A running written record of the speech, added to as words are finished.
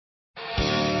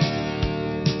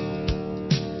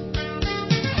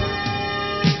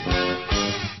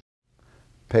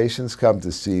Patients come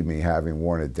to see me having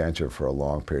worn a denture for a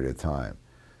long period of time.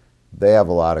 They have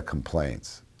a lot of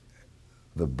complaints.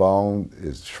 The bone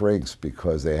shrinks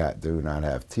because they do not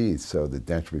have teeth, so the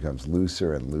denture becomes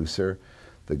looser and looser.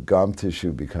 The gum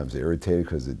tissue becomes irritated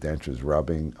because the denture is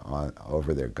rubbing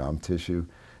over their gum tissue.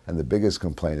 And the biggest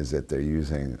complaint is that they're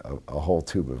using a whole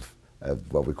tube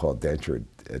of what we call denture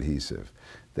adhesive.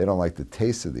 They don't like the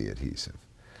taste of the adhesive.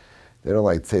 They don't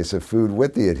like the taste of food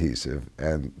with the adhesive,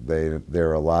 and there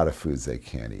are a lot of foods they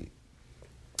can't eat.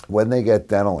 When they get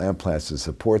dental implants to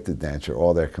support the denture,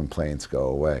 all their complaints go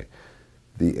away.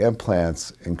 The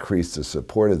implants increase the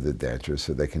support of the denture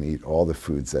so they can eat all the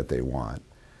foods that they want.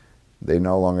 They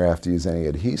no longer have to use any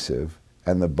adhesive,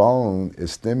 and the bone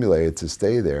is stimulated to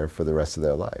stay there for the rest of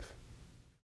their life.